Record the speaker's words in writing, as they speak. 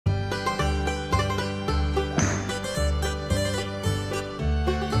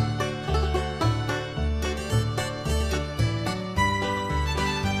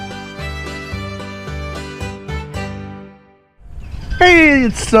Hey,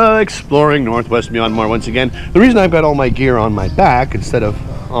 it's exploring northwest Myanmar once again. The reason I've got all my gear on my back instead of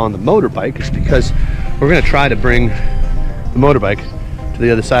on the motorbike is because we're going to try to bring the motorbike to the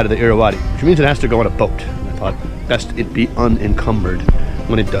other side of the Irrawaddy, which means it has to go on a boat. I thought best it be unencumbered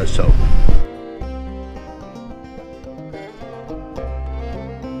when it does so.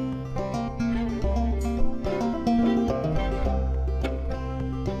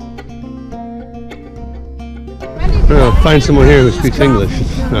 Find someone here who speaks English.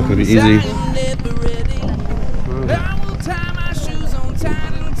 It's not going to be easy.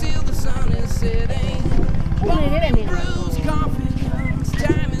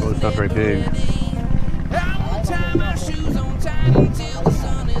 Oh, it's not very big.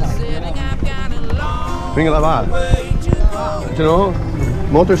 Bring it up. You know,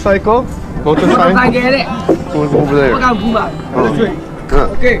 motorcycle? Motorcycle? Over there. Oh.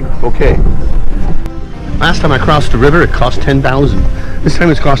 Okay. Last time I crossed the river, it cost 10,000. This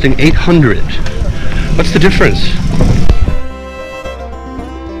time it's costing 800. What's the difference?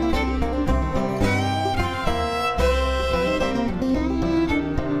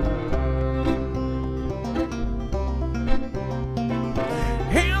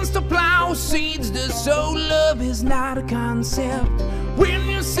 Hands to plow, seeds to sow, love is not a concept. When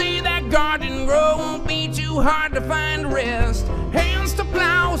you see that garden grow, won't be too hard to find rest. Hands to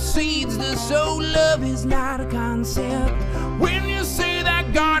plow, seeds to sow, love is not a concept. When you see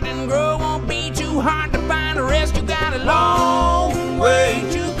that garden grow, won't be too hard to find rest. You got a long way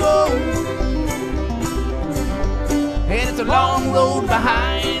to go, and it's a long road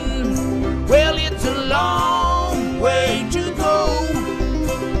behind. Well, it's a long way to go.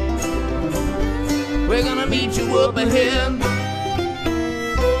 We're gonna meet you up ahead.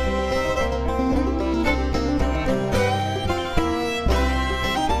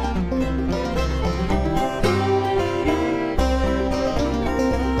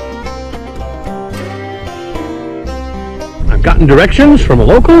 I've gotten directions from a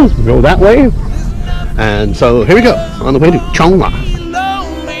local, go that way, and so here we go, on the way to Chongwa.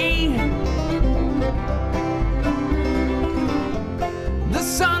 The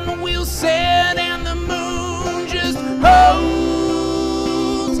sun will set and the moon just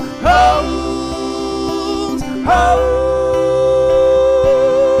holds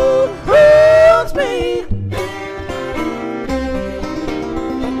me.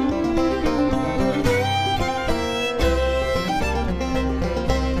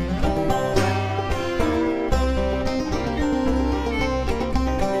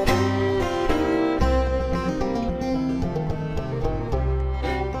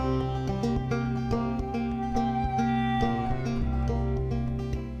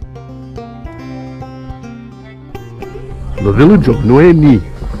 The village of Nueni.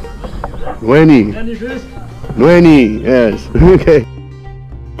 Nueni, yes. Okay.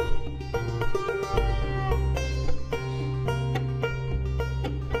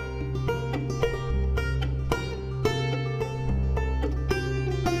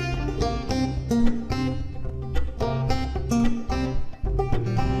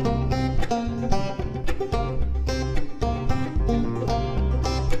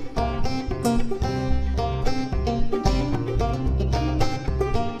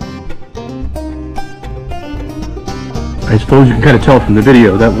 I suppose you can kind of tell from the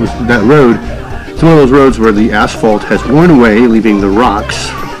video that road. It's one of those roads where the asphalt has worn away, leaving the rocks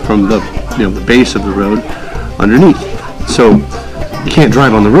from the the base of the road underneath. So you can't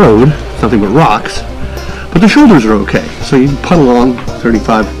drive on the road; it's nothing but rocks. But the shoulders are okay, so you can putt along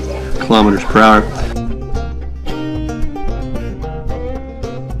 35 kilometers per hour.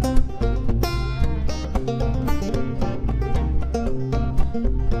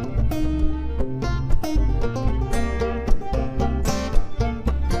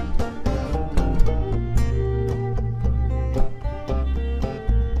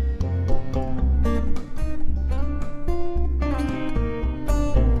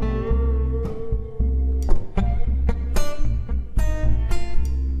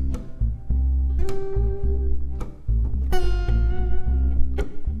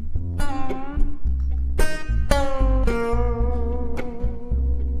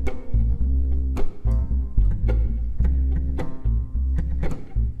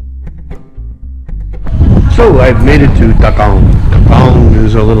 So I've made it to Takaung. Takaung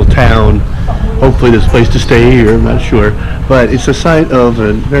is a little town. Hopefully there's a place to stay here, I'm not sure. But it's a site of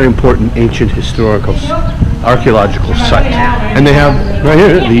a very important ancient historical archaeological site. And they have right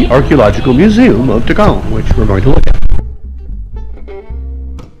here the Archaeological Museum of Takaung, which we're going to look at.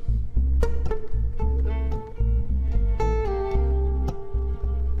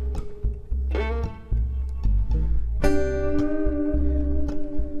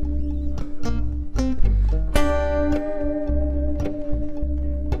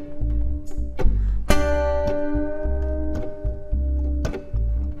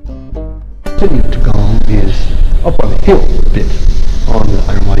 hill bit on the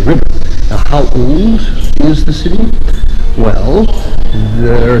Irrawaddy River. Now, how old is the city? Well,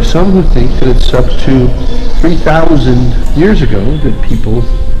 there are some who think that it's up to 3,000 years ago that people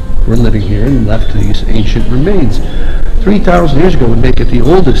were living here and left these ancient remains. 3,000 years ago would make it the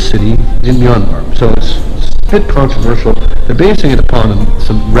oldest city in Myanmar. So it's a bit controversial. They're basing it upon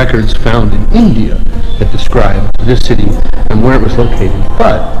some records found in India that describe this city and where it was located.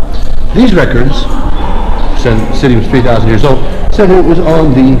 But these records said the city was 3,000 years old, said it was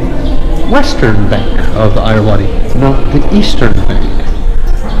on the western bank of the Irrawaddy, not the eastern bank.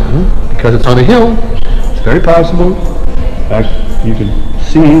 Because it's on a hill, it's very possible. In fact, you can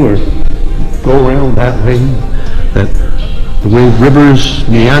see or go around that way, that the way rivers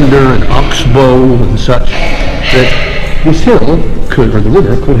meander and oxbow and such, that this hill could, or the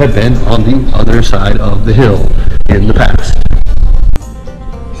river could have been on the other side of the hill in the past.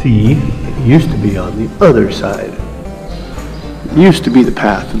 See, it used to be on the other side. It used to be the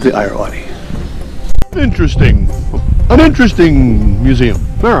path of the Irrawaddy. Interesting. An interesting museum.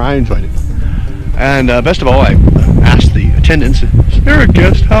 I enjoyed it. And best of all, I asked the attendants, is there a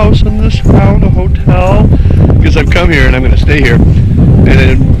guest house in this town, a hotel? Because I've come here and I'm going to stay here.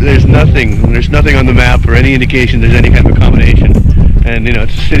 And there's nothing on the map or any indication there's any kind of accommodation. And you know,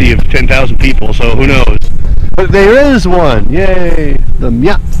 it's a city of 10,000 people, so who knows? But there is one! Yay! The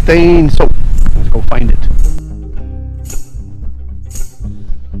Myanmar soap. Let's go find it.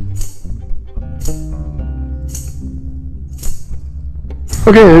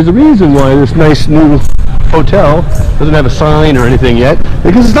 Okay, there's a reason why this nice new hotel doesn't have a sign or anything yet,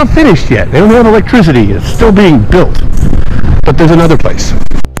 because it's not finished yet. They don't have electricity. It's still being built. But there's another place.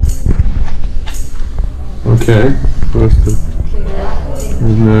 Okay,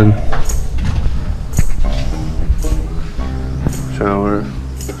 and then shower.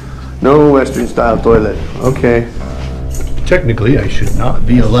 No Western style toilet. Okay. Technically, I should not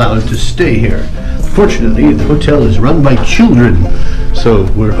be allowed to stay here. Fortunately, the hotel is run by children, so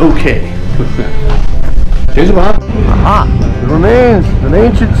we're okay. Here's a map. Aha! The remains of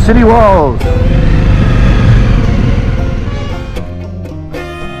ancient city walls.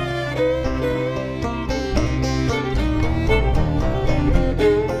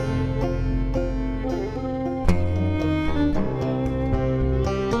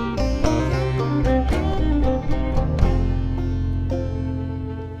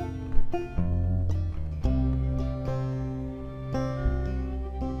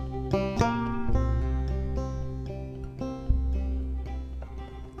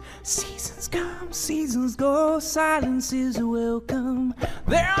 Seasons come, seasons go, silence is a welcome.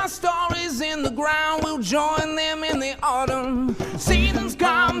 There are stories in the ground, we'll join them in the autumn. Seasons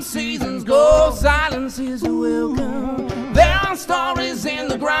come, seasons go, silence is a welcome. There are stories in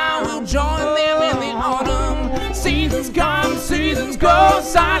the ground, we'll join them in the autumn. Seasons come, seasons go,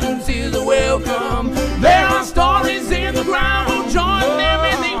 silence is a welcome. There are stories in the ground, we'll join them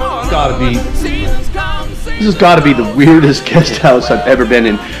in the autumn. Gotta be. Seasons come, This has got to be the weirdest guest house I've ever been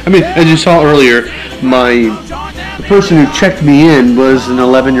in. I mean, as you saw earlier, the person who checked me in was an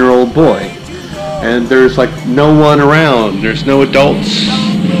 11-year-old boy. And there's like no one around. There's no adults.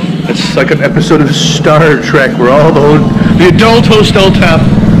 It's like an episode of Star Trek where all the adult hostel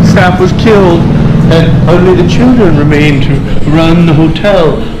staff was killed and only the children remained to run the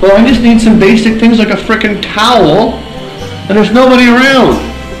hotel. Well, I just need some basic things like a frickin' towel, and there's nobody around.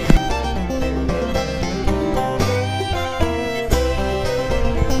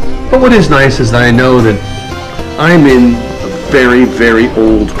 But what is nice is that I know that I'm in a very, very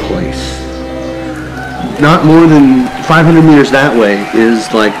old place. Not more than 500 meters that way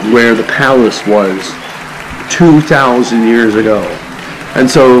is like where the palace was 2,000 years ago. And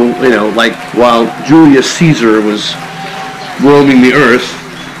so, you know, like while Julius Caesar was roaming the earth,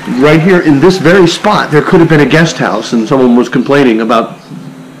 right here in this very spot there could have been a guest house and someone was complaining about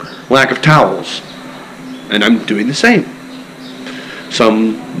lack of towels. And I'm doing the same.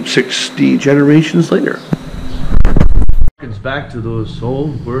 Some 60 generations later. It's back to those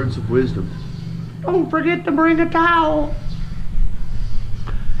old words of wisdom. Don't forget to bring a towel.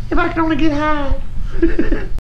 If I can only get high.